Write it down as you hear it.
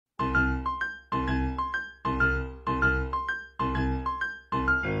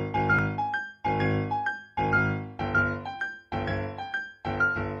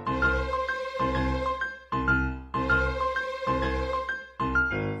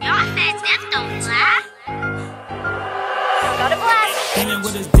Go to blast. Hitting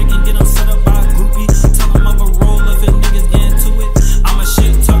with his dick and get him set up by a groupie. Tell him I'm a roll if his niggas get into it. I'm a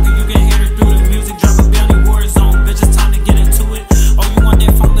shit talker, you can hear it through the music. Drop a bounty WARZONE, bitch, it's time to get into it. Oh, you want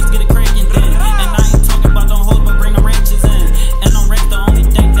that funk, let's get it cracking then. And I ain't talking about don't hold, but bring the ranches in. And I'm wrecked, the only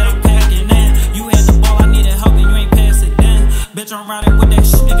thing that I'm packing in. You had the ball, I needed help, and you ain't pass it then. Bitch, I'm riding with that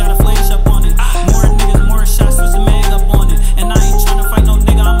shit, got a flash up on it. More niggas, more shots, with some mag up on it. And I ain't tryna fight no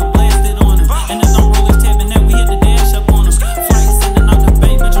nigga, I'ma blast it on him. And if don't roll his tab, and then we hit the dash up on him. Flight sending out the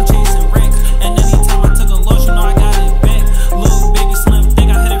bay, bitch, I'm chasing racks. And anytime I took a loss, you know I got it back. Little baby slim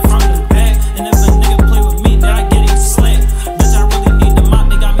thing, I hit it from the back. And if a nigga play with me, then I get it slack. Bitch, I really need the mop,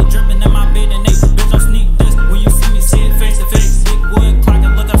 they got me dripping in my bed and they. Bitch, don't sneak this, when you see me, see it face to face. Big wood clock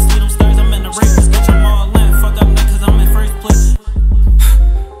and look up, see them stars, I'm in the race. Bitch, I'm all in, fuck up niggas, cause I'm in first place.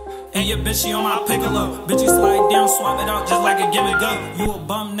 And your bitch, she on my piccolo. Bitch, you slide down, swap it out just like a give it go. You a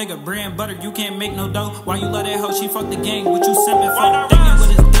bum nigga, bread and butter, you can't make no dough. Why you let that hoe, she fuck the gang, what you simping for?